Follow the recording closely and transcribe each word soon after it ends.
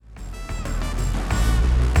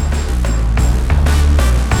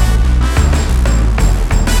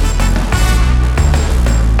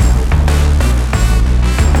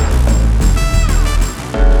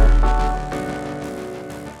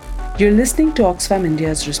You're listening to Oxfam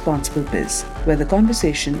India's Responsible Biz, where the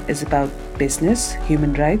conversation is about business,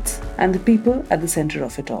 human rights, and the people at the center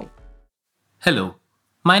of it all. Hello,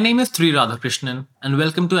 my name is Sri Radhakrishnan, and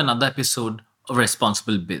welcome to another episode of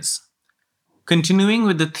Responsible Biz. Continuing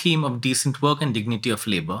with the theme of decent work and dignity of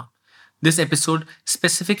labor, this episode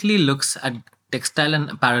specifically looks at textile and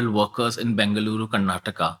apparel workers in Bengaluru,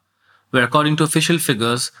 Karnataka, where according to official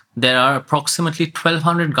figures, there are approximately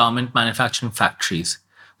 1,200 garment manufacturing factories,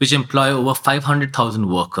 which employ over 500,000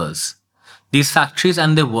 workers. These factories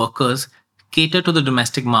and their workers cater to the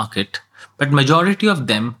domestic market, but majority of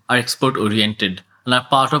them are export-oriented and are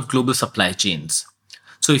part of global supply chains.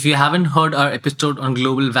 So if you haven't heard our episode on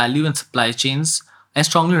global value and supply chains, I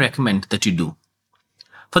strongly recommend that you do.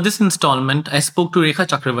 For this installment, I spoke to Rekha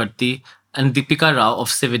Chakravarti and Deepika Rao of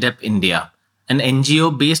Cividep India, an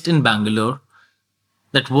NGO based in Bangalore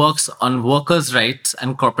that works on workers' rights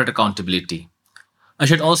and corporate accountability. I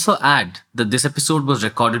should also add that this episode was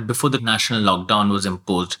recorded before the national lockdown was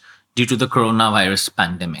imposed due to the coronavirus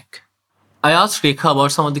pandemic. I asked Rekha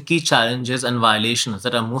about some of the key challenges and violations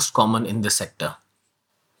that are most common in this sector.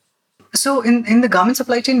 So in the garment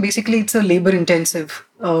supply chain, basically it's a labor-intensive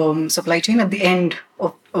supply chain at the end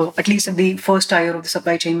of, at least at the first tier of the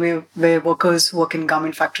supply chain where workers work in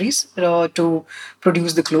garment factories to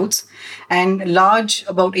produce the clothes. And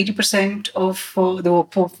about 80% of the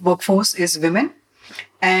workforce is women.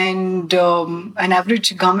 And an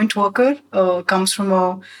average garment worker comes from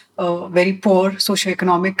a very poor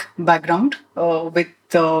socioeconomic background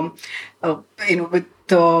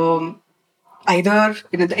either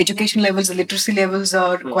the education levels, the literacy levels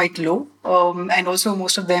are quite low, and also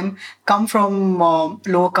most of them come from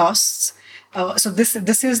lower castes. So this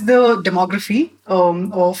is the demography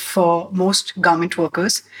of most garment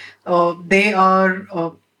workers.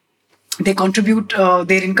 They contribute,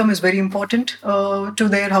 their income is very important to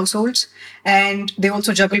their households, and they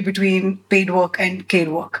also juggle between paid work and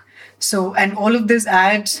care work. So, and all of this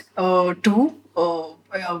adds to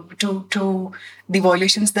the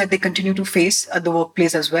violations that they continue to face at the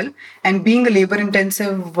workplace as well. And being a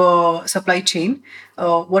labor-intensive supply chain,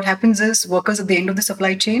 what happens is workers at the end of the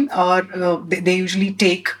supply chain are they usually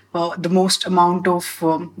take the most amount of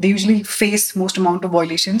they usually face most amount of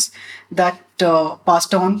violations that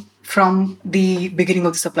passed on from the beginning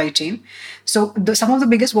of the supply chain. So some of the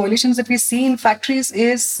biggest violations that we see in factories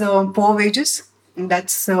is poor wages. And that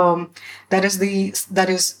is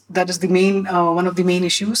the main one of the main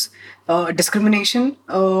issues. Discrimination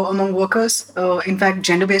among workers. In fact,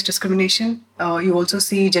 gender-based discrimination. You also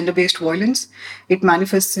see gender-based violence. It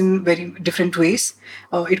manifests in very different ways.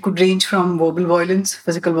 It could range from verbal violence,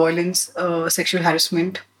 physical violence, sexual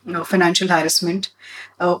harassment, financial harassment,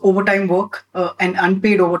 overtime work, and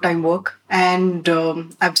unpaid overtime work, and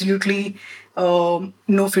absolutely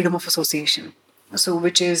no freedom of association. So,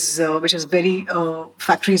 which is very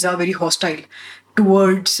factories are very hostile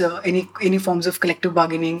towards any forms of collective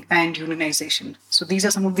bargaining and unionization. So, these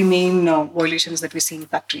are some of the main violations that we see in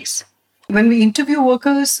factories. When we interview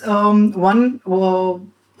workers, one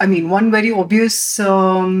very obvious,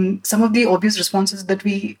 some of the obvious responses that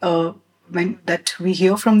we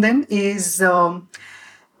hear from them is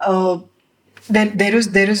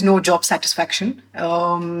there is no job satisfaction.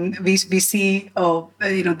 We see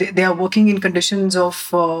they are working in conditions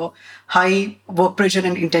of high work pressure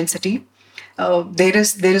and intensity. There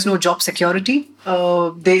is no job security.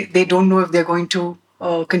 They don't know if they're going to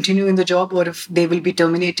continue in the job or if they will be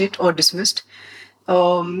terminated or dismissed.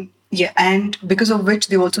 And because of which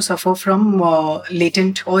they also suffer from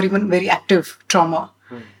latent or even very active trauma.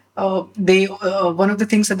 One of the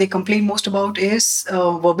things that they complain most about is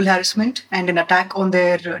verbal harassment and an attack on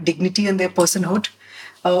their dignity and their personhood.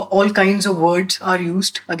 All kinds of words are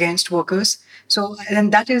used against workers. So,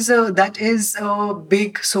 and that is a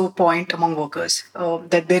big sore point among workers,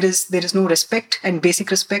 that there is no respect and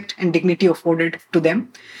basic respect and dignity afforded to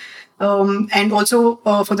them. And also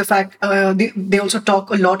for the fact they also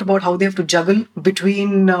talk a lot about how they have to juggle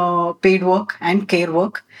between paid work and care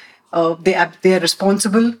work. They are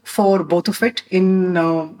responsible for both of it in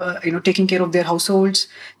taking care of their households,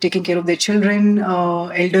 taking care of their children,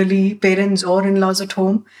 elderly parents or in-laws at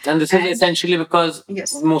home. And this is essentially because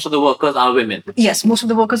most of the workers are women. Yes, most of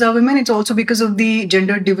the workers are women. It's also because of the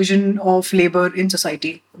gender division of labor in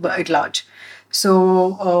society at large.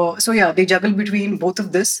 So they juggle between both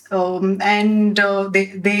of this, and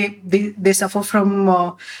they suffer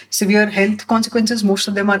from severe health consequences. Most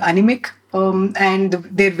of them are anemic, and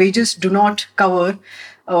their wages do not cover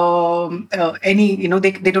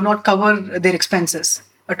they do not cover their expenses.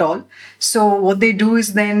 at all. So what they do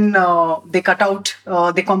is then they cut out,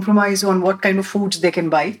 they compromise on what kind of foods they can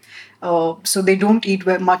buy. So they don't eat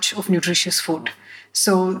very much of nutritious food.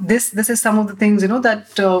 So this is some of the things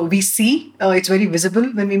that we see. It's very visible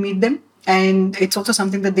when we meet them, and it's also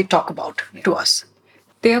something that they talk about to us.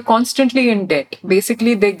 They are constantly in debt.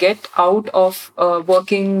 Basically, they get out of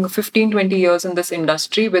working 15, 20 years in this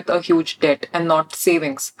industry with a huge debt and not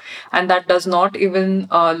savings. And that does not even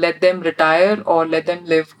let them retire or let them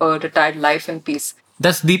live a retired life in peace.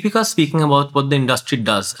 That's Deepika speaking about what the industry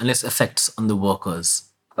does and its effects on the workers.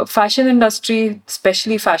 Fashion industry,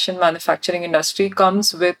 especially fashion manufacturing industry,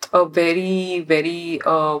 comes with a very, very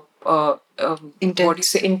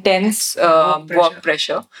intense work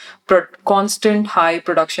pressure, constant high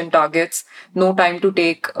production targets, no time to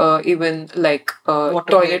take even like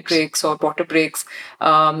toilet breaks or water breaks,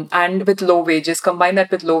 and with low wages. Combine that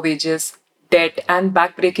with low wages, debt, and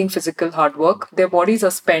backbreaking physical hard work. Their bodies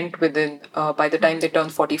are spent within by the time they turn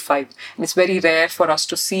 45. And it's very rare for us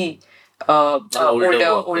to see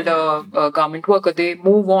older garment worker. They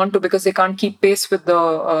move on to, because they can't keep pace with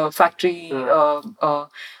the factory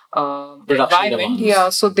environment. Yeah,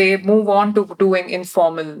 so they move on to doing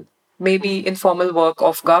informal work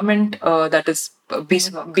of garment that is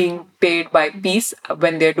being paid by piece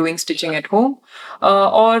when they're doing stitching at home,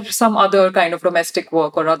 or some other kind of domestic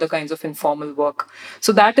work or other kinds of informal work.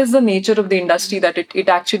 So that is the nature of the industry, that it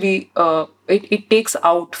actually it takes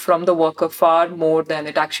out from the worker far more than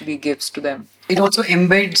it actually gives to them. It also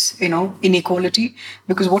embeds, inequality,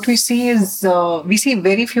 because what we see is we see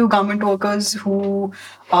very few garment workers who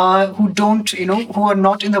are not in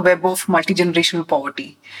the web of multi-generational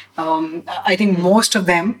poverty. I think most of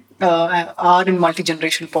them are in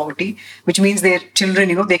multi-generational poverty, which means their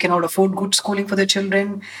children, they cannot afford good schooling for their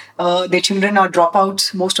children. Their children are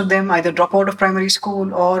dropouts. Most of them either drop out of primary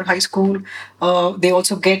school or high school. They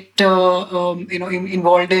also get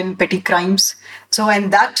involved in petty crimes. So,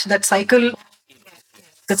 and that cycle.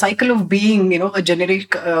 The cycle of being,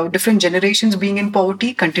 different generations being in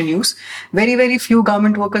poverty continues. Very, very few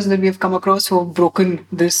garment workers that we have come across who have broken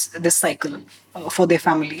this cycle for their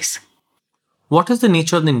families. What is the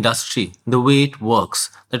nature of the industry, the way it works,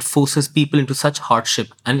 that forces people into such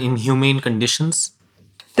hardship and inhumane conditions?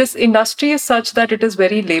 This industry is such that it is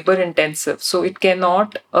very labor intensive. So it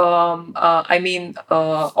cannot, automate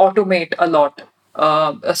a lot.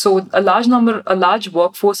 So a large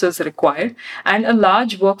workforce is required, and a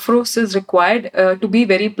large workforce is required to be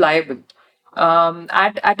very pliable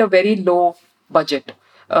at a very low budget.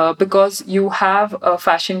 Because you have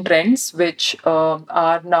fashion trends which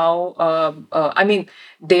are now,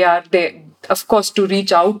 they of course, to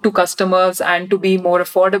reach out to customers and to be more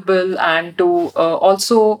affordable, and to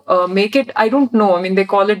also make it, I don't know, they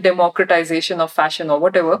call it democratization of fashion or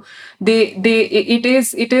whatever.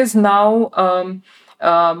 It is now.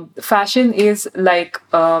 Fashion is like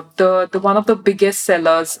the one of the biggest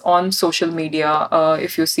sellers on social media,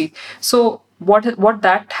 if you see. So what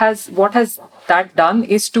has that done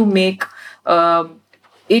is to make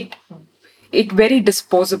it very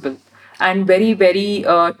disposable and very, very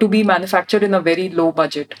to be manufactured in a very low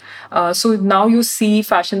budget. So now you see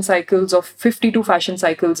fashion cycles of 52 fashion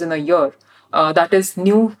cycles in a year. That is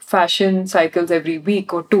new fashion cycles every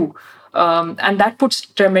week or two. And that puts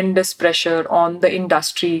tremendous pressure on the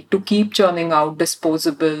industry to keep churning out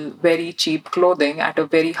disposable, very cheap clothing at a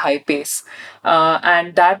very high pace.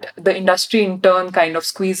 And that the industry in turn kind of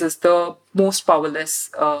squeezes the most powerless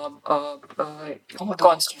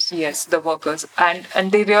yes, the workers.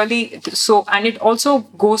 And they really, and it also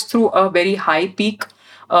goes through a very high peak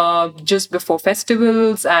just before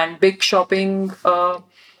festivals and big shopping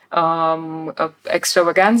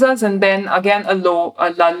extravaganzas, and then again a lull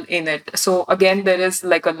in it. So again, there is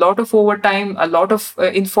like a lot of overtime, a lot of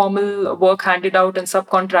informal work handed out and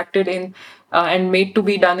subcontracted in and made to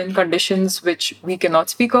be done in conditions which we cannot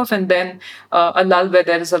speak of, and then a lull where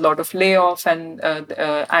there is a lot of layoff and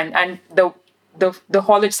the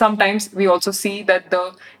haulage. Sometimes we also see that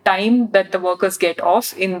the time that the workers get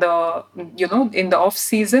off in the off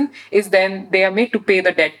season is then they are made to pay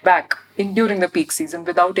the debt back during the peak season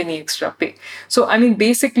without any extra pay. So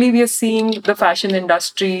basically we are seeing the fashion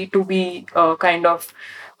industry to be kind of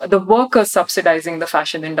the workers subsidizing the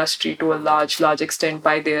fashion industry to a large extent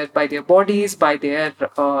by their bodies, by their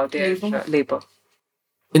labor.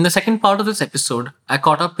 In the second part of this episode, I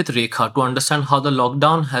caught up with Rekha to understand how the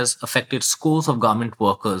lockdown has affected scores of garment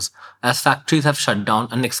workers as factories have shut down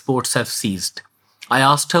and exports have ceased. I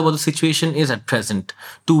asked her what the situation is at present,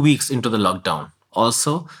 2 weeks into the lockdown.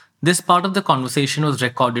 Also, this part of the conversation was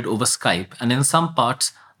recorded over Skype, and in some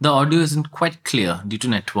parts, the audio isn't quite clear due to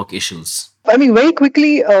network issues. I mean, very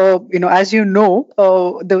quickly, as you know,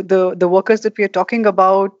 the workers that we are talking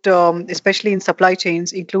about, especially in supply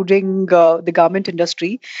chains, including the garment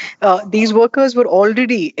industry, these workers were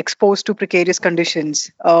already exposed to precarious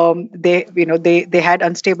conditions. They had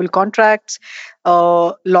unstable contracts,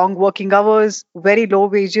 long working hours, very low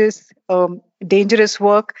wages. Dangerous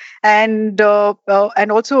work, and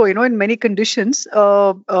also, in many conditions,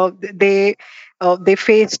 they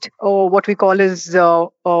faced what we call as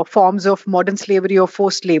forms of modern slavery or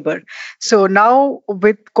forced labor. So now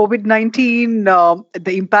with COVID-19,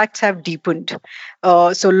 the impacts have deepened.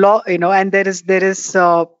 And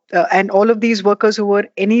and all of these workers who were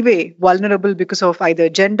anyway vulnerable because of either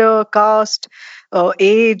gender, caste,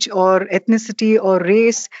 age, or ethnicity, or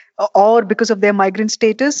race, or because of their migrant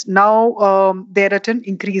status, now they're at an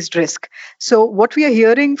increased risk. So, what we are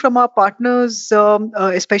hearing from our partners,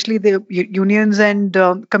 especially the unions and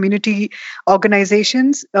community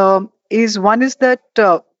organizations, is that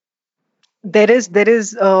there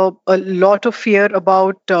is a lot of fear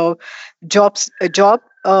about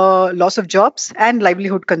loss of jobs and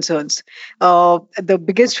livelihood concerns. The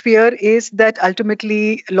biggest fear is that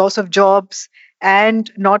ultimately loss of jobs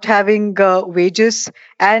and not having wages,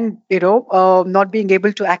 and not being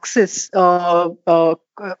able to access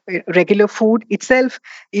regular food itself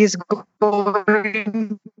is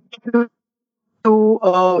going to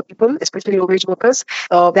people, especially low wage workers,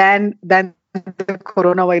 than the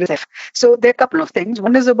coronavirus itself. So there are a couple of things.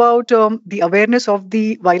 One is about the awareness of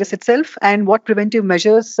the virus itself and what preventive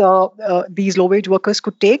measures these low wage workers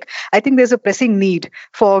could take. I think there's a pressing need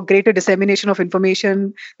for greater dissemination of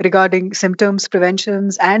information regarding symptoms,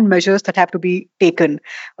 preventions, and measures that have to be taken.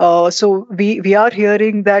 So we are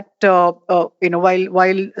hearing that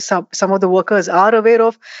while some of the workers are aware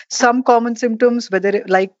of some common symptoms, whether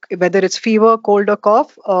it's fever, cold, or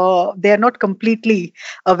cough, they are not completely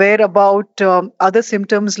aware about other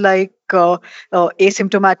symptoms like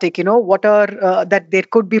asymptomatic, what are that there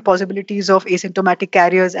could be possibilities of asymptomatic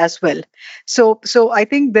carriers as well. So I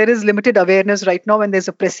think there is limited awareness right now, and there's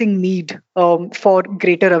a pressing need for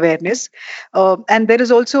greater awareness. And there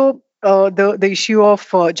is also the issue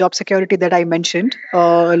of job security that I mentioned.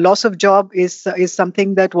 Loss of job is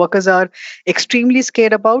something that workers are extremely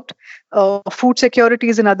scared about. Food security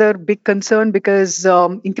is another big concern, because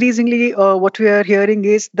increasingly what we are hearing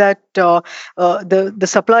is that the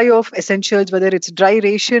supply of essentials, whether it's dry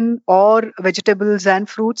ration or vegetables and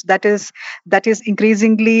fruits, that is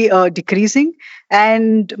increasingly decreasing,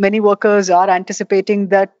 and many workers are anticipating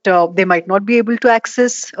that they might not be able to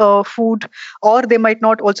access food, or they might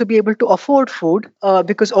not also be able to afford food,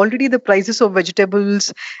 because already the prices of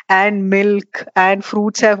vegetables and milk and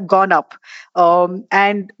fruits have gone up.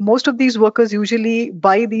 And most of these workers usually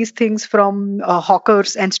buy these things from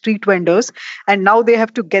hawkers and street vendors, and now they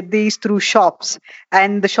have to get these through shops,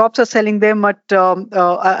 and the shops are selling them at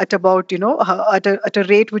about at a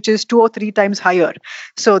rate which is 2 or 3 times higher.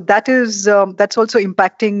 So that's also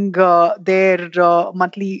impacting their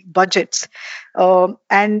monthly budgets.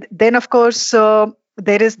 And then, of course,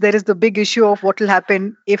 there is the big issue of what will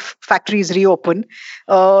happen if factories reopen.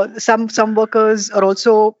 Some workers are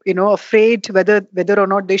also afraid whether or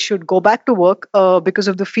not they should go back to work because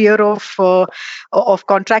of the fear of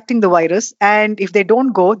contracting the virus. And if they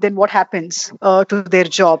don't go, then what happens to their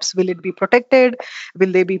jobs? Will it be protected?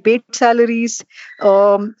 Will they be paid salaries?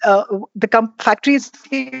 Factories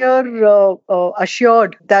here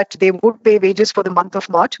assured that they would pay wages for the month of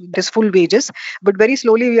March, it is full wages. But very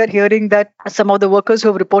slowly we are hearing that some of the workers who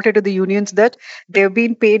have reported to the unions that they have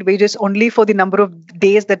been paid wages only for the number of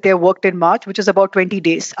days that they have worked in March, which is about 20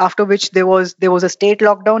 days, after which there was a state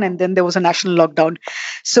lockdown, and then there was a national lockdown.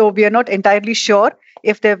 So we are not entirely sure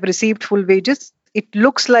if they have received full wages. It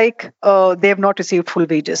looks like they have not received full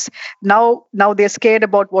wages. Now they're scared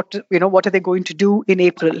about what are they going to do in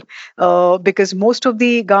April, because most of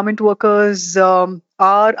the garment workers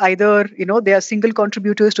are either they are single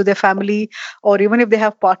contributors to their family, or even if they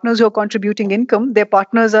have partners who are contributing income, their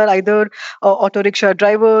partners are either auto rickshaw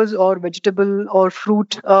drivers or vegetable or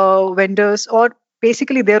fruit vendors, or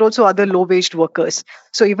basically they're also other low-waged workers.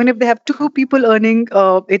 So even if they have 2 people earning,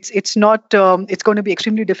 it's going to be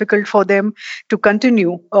extremely difficult for them to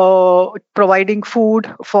continue providing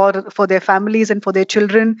food for their families and for their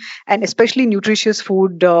children, and especially nutritious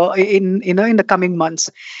food in the coming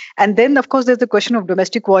months. And then, of course, there's the question of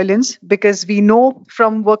domestic violence, because we know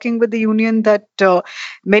from working with the union that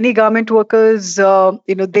many garment workers,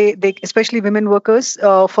 they especially women workers,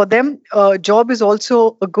 for them, job is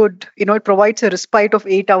also a good, it provides a respite respite of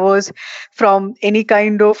 8 hours from any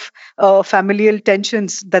kind of familial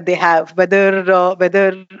tensions that they have,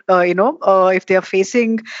 whether if they are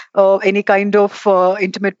facing any kind of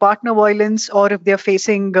intimate partner violence, or if they are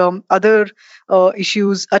facing other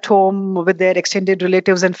issues at home with their extended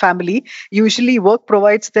relatives and family. Usually work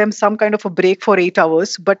provides them some kind of a break for 8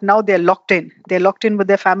 hours, but now they're locked in. They're locked in with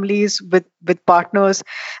their families, with partners,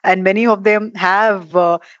 and many of them have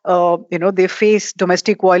they face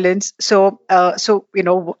domestic violence. So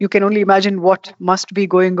you can only imagine what must be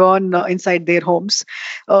going on inside their homes.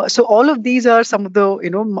 So all of these are some of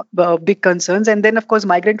the big concerns. And then of course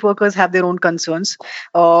migrant workers have their own concerns.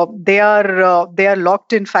 They are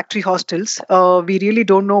locked in factory hostels. We really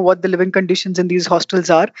don't know what the living conditions in these hostels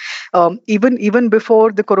are. Even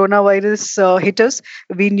before the coronavirus hit us,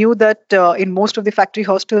 we knew that in most of the factory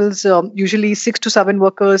hostels, usually 6 to 7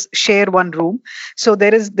 workers share one room. So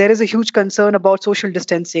there is a huge concern about social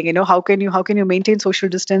distancing. How can you maintain social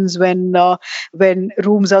distance when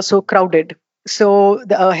rooms are so crowded? So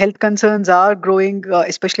the health concerns are growing,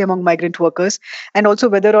 especially among migrant workers, and also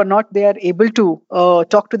whether or not they are able to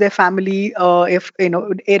talk to their family if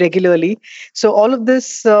irregularly. So all of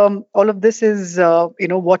this is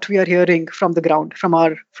what we are hearing from the ground, from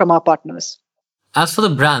our partners. As for the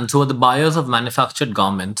brands who are the buyers of manufactured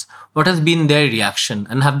garments, what has been their reaction,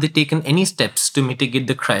 and have they taken any steps to mitigate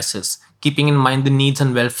the crisis, keeping in mind the needs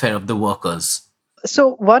and welfare of the workers?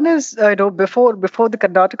 So one is, before the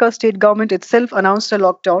Karnataka state government itself announced a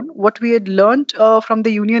lockdown, what we had learned from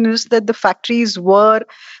the union is that the factories were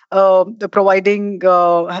providing,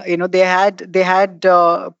 they had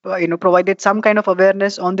provided some kind of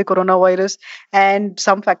awareness on the coronavirus, and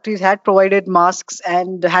some factories had provided masks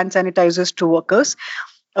and hand sanitizers to workers.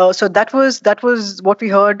 So that was what we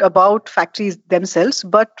heard about factories themselves.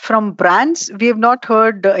 But from brands, we have not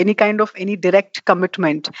heard any direct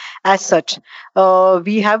commitment as such.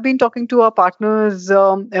 We have been talking to our partners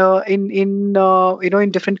in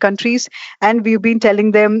different countries, and we've been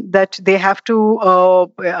telling them that they have to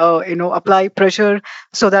apply pressure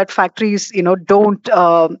so that factories don't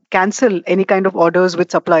cancel any kind of orders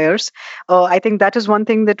with suppliers. I think that is one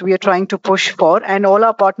thing that we are trying to push for, and all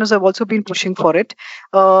our partners have also been pushing for it.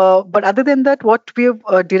 But other than that, what we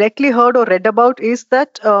have directly heard or read about is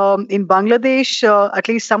that in Bangladesh, at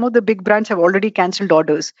least some of the big brands have already cancelled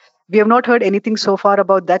orders. We have not heard anything so far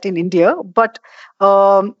about that in India. But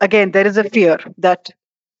again, there is a fear that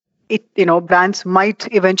brands might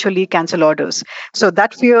eventually cancel orders. So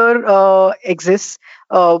that fear exists.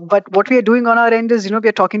 But what we are doing on our end is, we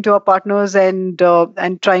are talking to our partners and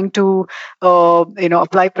trying to,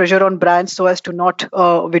 apply pressure on brands so as to not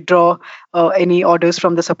withdraw any orders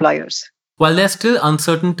from the suppliers. While there's still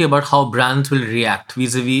uncertainty about how brands will react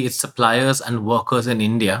vis-a-vis its suppliers and workers in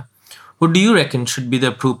India, what do you reckon should be the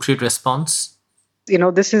appropriate response?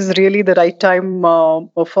 This is really the right time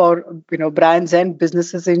for brands and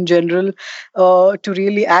businesses in general to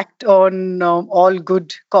really act on all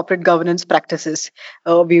good corporate governance practices.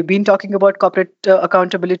 We've been talking about corporate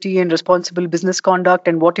accountability and responsible business conduct,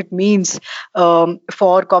 and what it means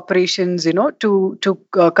for corporations, to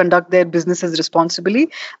conduct their businesses responsibly.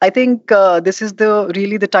 I think this is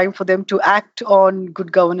really the time for them to act on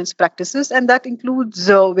good governance practices, and that includes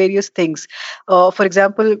various things. For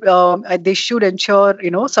example, they should ensure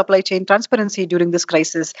supply chain transparency during this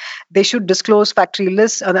crisis. They should disclose factory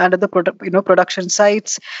lists under the production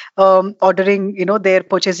sites, ordering their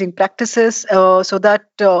purchasing practices, so that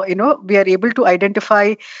we are able to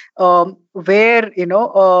identify where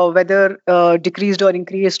whether decreased or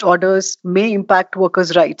increased orders may impact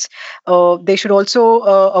workers' rights. They should also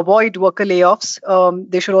avoid worker layoffs.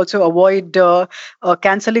 They should also avoid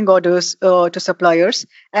cancelling orders to suppliers.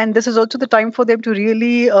 And this is also the time for them to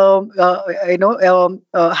really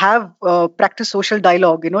have practice social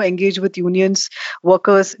dialogue. Engage with unions,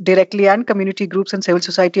 workers directly, and community groups and civil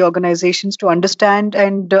society organizations to understand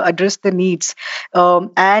and address the needs,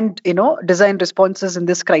 and design responses in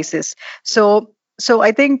this crisis. So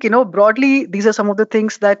I think, broadly, these are some of the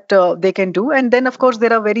things that they can do. And then, of course,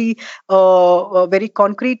 there are very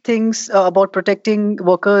concrete things about protecting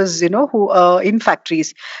workers, who in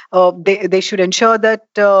factories. They should ensure that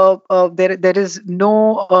there is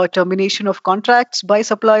no termination of contracts by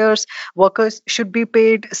suppliers. Workers should be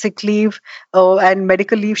paid sick leave, and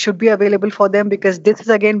medical leave should be available for them, because this is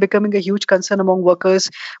again becoming a huge concern among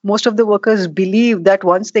workers. Most of the workers believe that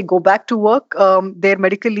once they go back to work, their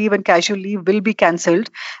medical leave and casual leave will be cancelled cancelled,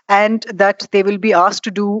 and that they will be asked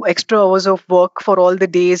to do extra hours of work for all the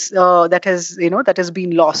days that has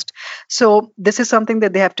been lost. So this is something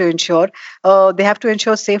that they have to ensure. They have to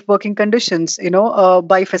ensure safe working conditions,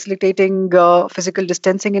 by facilitating physical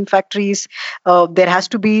distancing in factories. There has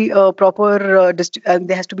to be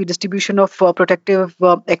there has to be distribution of protective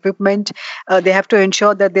equipment. They have to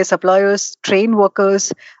ensure that their suppliers train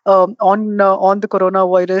workers on the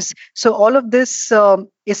coronavirus. So all of this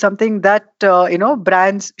is something that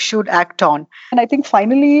brands should act on. And I think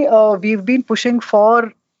finally we've been pushing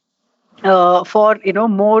for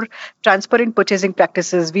more transparent purchasing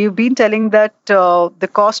practices. We've been telling that the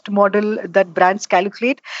cost model that brands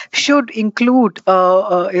calculate should include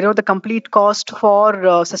the complete cost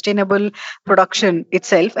for sustainable production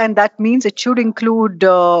itself, and that means it should include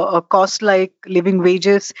costs like living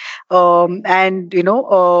wages, and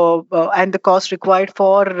the cost required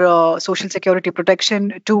for social security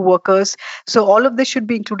protection to workers. So all of this should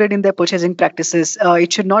be included in their purchasing practices.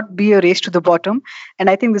 It should not be a race to the bottom,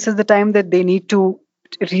 and I think this is the time that they need to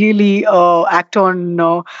really act on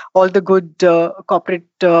all the good corporate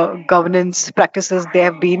governance practices they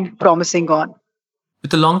have been promising on.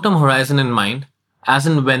 With a long-term horizon in mind, as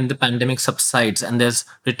and when the pandemic subsides and there's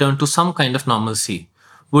return to some kind of normalcy,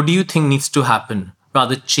 what do you think needs to happen,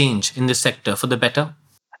 rather change in this sector for the better?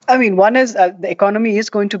 I mean, one is the economy is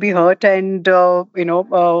going to be hurt, and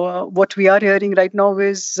what we are hearing right now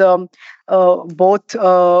is both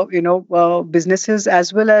businesses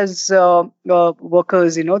as well as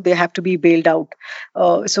workers. They have to be bailed out.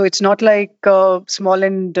 So it's not like small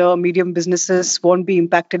and medium businesses won't be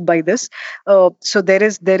impacted by this. So there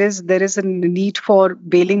is a need for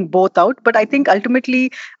bailing both out. But I think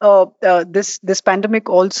ultimately this pandemic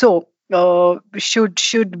also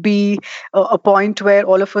should be a point where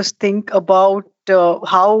all of us think about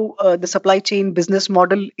how the supply chain business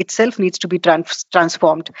model itself needs to be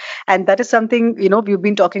transformed. And that is something we've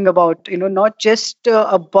been talking about, not just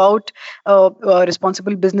about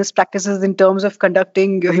responsible business practices in terms of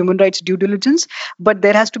conducting human rights due diligence, but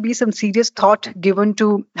there has to be some serious thought given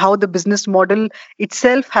to how the business model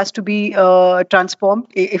itself has to be transformed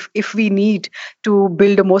if we need to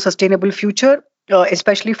build a more sustainable future,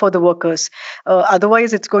 especially for the workers.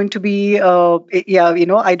 Otherwise, it's going to be, I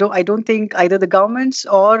don't think either the governments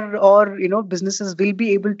or businesses will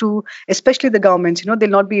be able to, especially the governments, they'll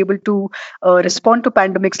not be able to respond to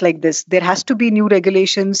pandemics like this. There has to be new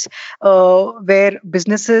regulations where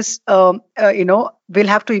businesses, will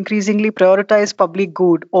have to increasingly prioritize public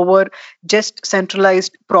good over just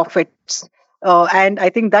centralized profits. And I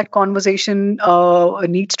think that conversation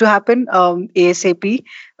needs to happen ASAP.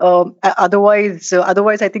 Otherwise,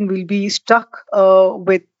 I think we'll be stuck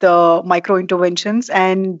with micro interventions,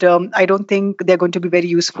 and I don't think they're going to be very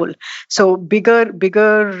useful. So bigger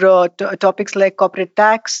topics like corporate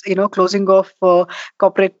tax, closing of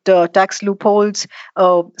corporate tax loopholes,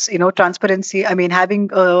 transparency. I mean, having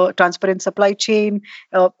a transparent supply chain,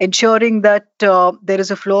 ensuring that there is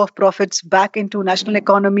a flow of profits back into national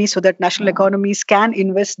economy, so that national economies can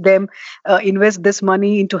invest this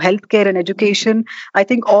money into healthcare and education. I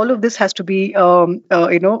think all of this has to be given.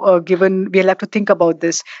 We'll have to think about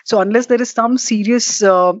this. So unless there is some serious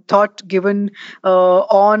thought given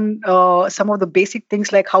on some of the basic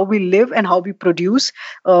things like how we live and how we produce,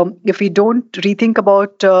 if we don't rethink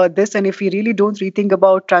about this, and if we really don't rethink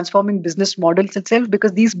about transforming business models itself,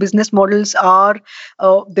 because these business models are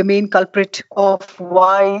the main culprit of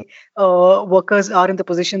why workers are in the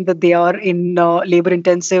position that they are in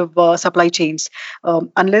labor-intensive supply chains.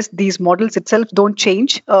 Unless these models itself don't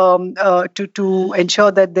change to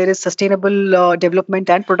ensure that there is sustainable development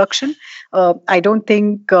and production, I don't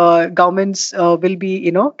think governments will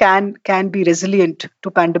be, can be resilient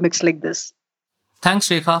to pandemics like this. Thanks,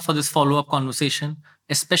 Rekha, for this follow-up conversation,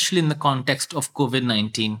 especially in the context of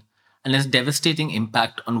COVID-19 and its devastating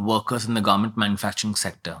impact on workers in the garment manufacturing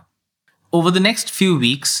sector. Over the next few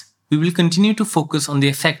weeks, we will continue to focus on the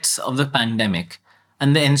effects of the pandemic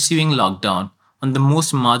and the ensuing lockdown on the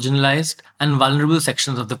most marginalized and vulnerable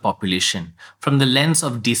sections of the population from the lens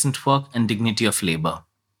of decent work and dignity of labor.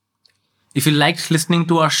 If you liked listening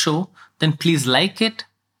to our show, then please like it,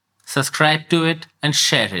 subscribe to it, and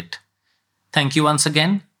share it. Thank you once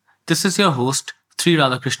again. This is your host, Sri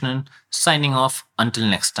Radhakrishnan, signing off until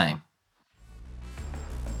next time.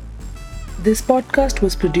 This podcast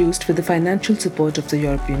was produced with the financial support of the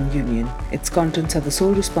European Union. Its contents are the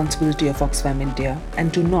sole responsibility of Oxfam India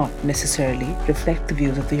and do not necessarily reflect the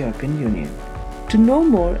views of the European Union. To know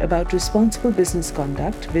more about responsible business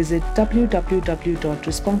conduct, visit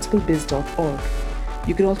www.responsiblebiz.org.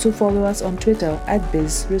 You can also follow us on Twitter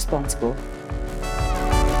 @BizResponsible.